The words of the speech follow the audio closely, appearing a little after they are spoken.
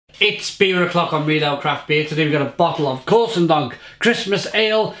It's beer o'clock on Real Ale Craft Beer. Today we've got a bottle of Corsendonk Christmas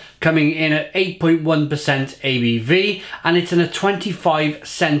Ale coming in at 8.1% ABV, and it's in a 25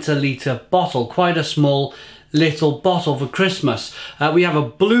 centilitre bottle. Quite a small little bottle for Christmas. We have a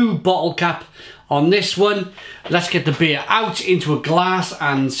blue bottle cap on this one. Let's get the beer out into a glass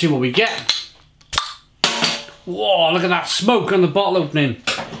and see what we get. Whoa, look at that smoke on the bottle opening.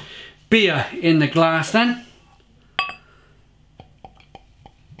 Beer in the glass then.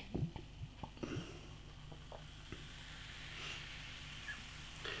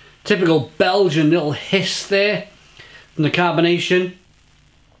 Typical Belgian little hiss there from the carbonation.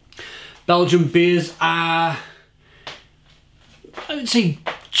 Belgian beers are, I would say,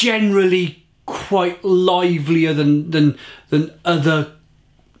 generally quite livelier than other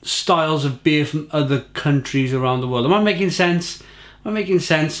styles of beer from other countries around the world. Am I making sense? Am I making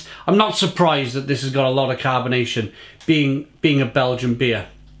sense? I'm not surprised that this has got a lot of carbonation, being a Belgian beer.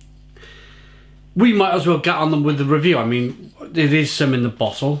 We might as well get on them with the review. I mean, there is some in the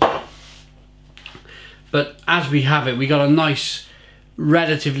bottle. But as we have it, we got a nice,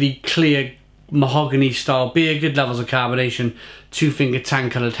 relatively clear mahogany style beer, good levels of carbonation, 2-finger tan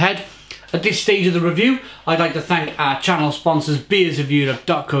coloured head. At this stage of the review, I'd like to thank our channel sponsors,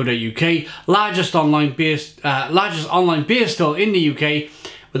 beersofeurope.co.uk, largest online beer store in the UK,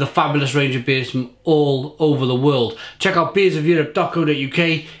 with a fabulous range of beers from all over the world. Check out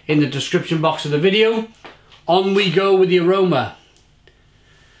beersofeurope.co.uk in the description box of the video. On we go with the aroma.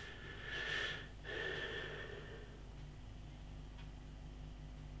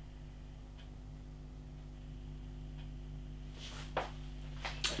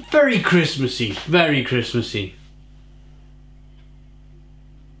 Very Christmassy, very Christmassy.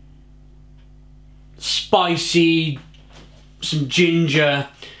 Spicy, some ginger,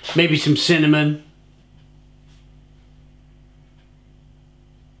 maybe some cinnamon.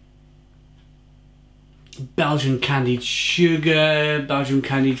 Belgian candied sugar, Belgian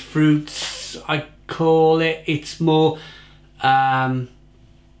candied fruits, I call it. It's more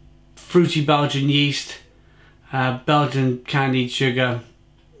fruity Belgian yeast, Belgian candied sugar.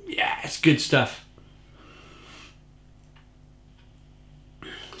 Yeah, it's good stuff.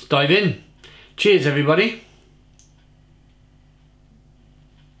 Let's dive in. Cheers, everybody.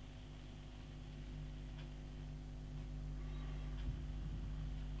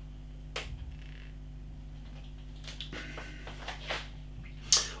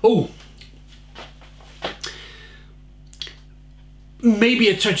 Oh, maybe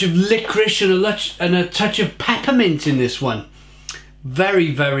a touch of licorice and a touch of peppermint in this one. Very,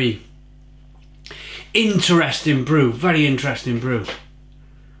 very interesting brew. Very interesting brew.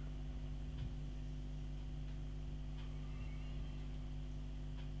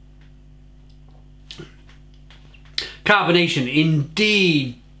 Carbonation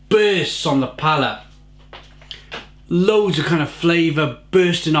indeed bursts on the palate. Loads of kind of flavour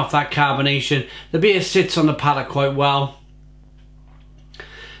bursting off that carbonation. The beer sits on the palate quite well.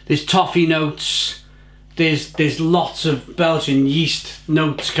 There's toffee notes. There's lots of Belgian yeast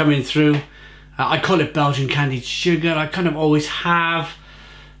notes coming through. I call it Belgian candied sugar. I kind of always have.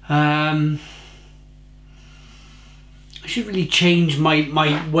 I should really change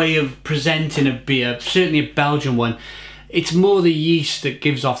my way of presenting a beer, certainly a Belgian one. It's more the yeast that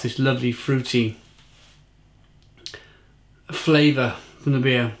gives off this lovely fruity flavour from the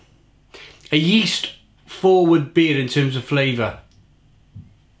beer. A yeast forward beer in terms of flavour.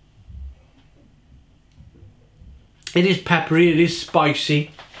 It is peppery, it is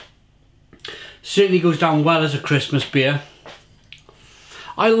spicy. Certainly goes down well as a Christmas beer.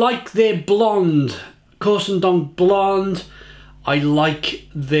 I like their blonde, Corsendonk blonde. I like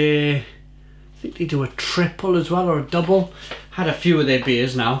their, I think they do a triple as well, or a double. Had a few of their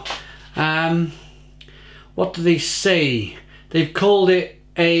beers now. What do they say? They've called it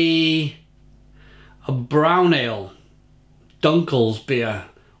a brown ale, Dunkel's beer,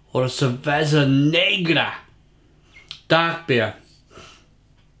 or a Cerveza Negra. Dark beer.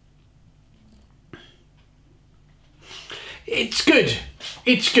 It's good.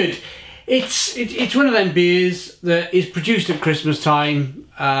 It's good. It's one of them beers that is produced at Christmas time.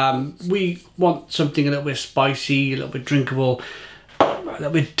 We want something a little bit spicy, a little bit drinkable, a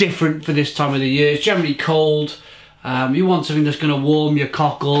little bit different for this time of the year. It's generally cold. You want something that's going to warm your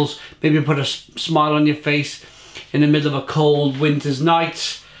cockles, maybe put a smile on your face in the middle of a cold winter's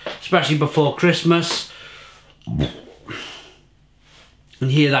night, especially before Christmas. And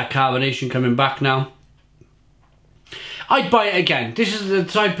hear that carbonation coming back now. I'd buy it again. This is the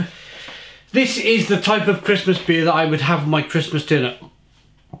type of Christmas beer that I would have my Christmas dinner.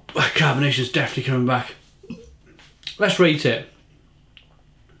 Carbonation's definitely coming back. Let's rate it.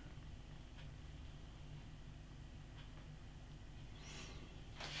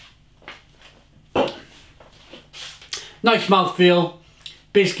 Nice mouthfeel,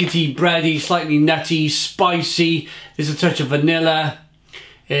 biscuity, bready, slightly nutty, spicy. There's a touch of vanilla.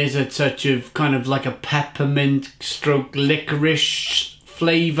 There's a touch of kind of like a peppermint stroke licorice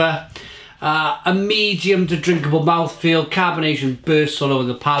flavour. A medium to drinkable mouthfeel. Carbonation bursts all over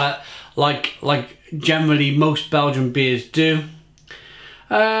the palate, like generally most Belgian beers do.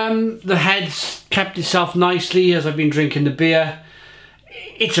 The head's kept itself nicely as I've been drinking the beer.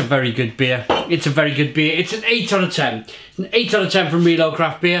 It's a very good beer. It's a very good beer. It's an 8 out of 10. It's an 8 out of 10 from Reload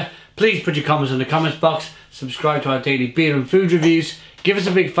Craft Beer. Please put your comments in the comments box. Subscribe to our daily beer and food reviews. Give us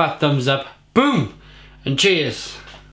a big fat thumbs up. Boom! And cheers.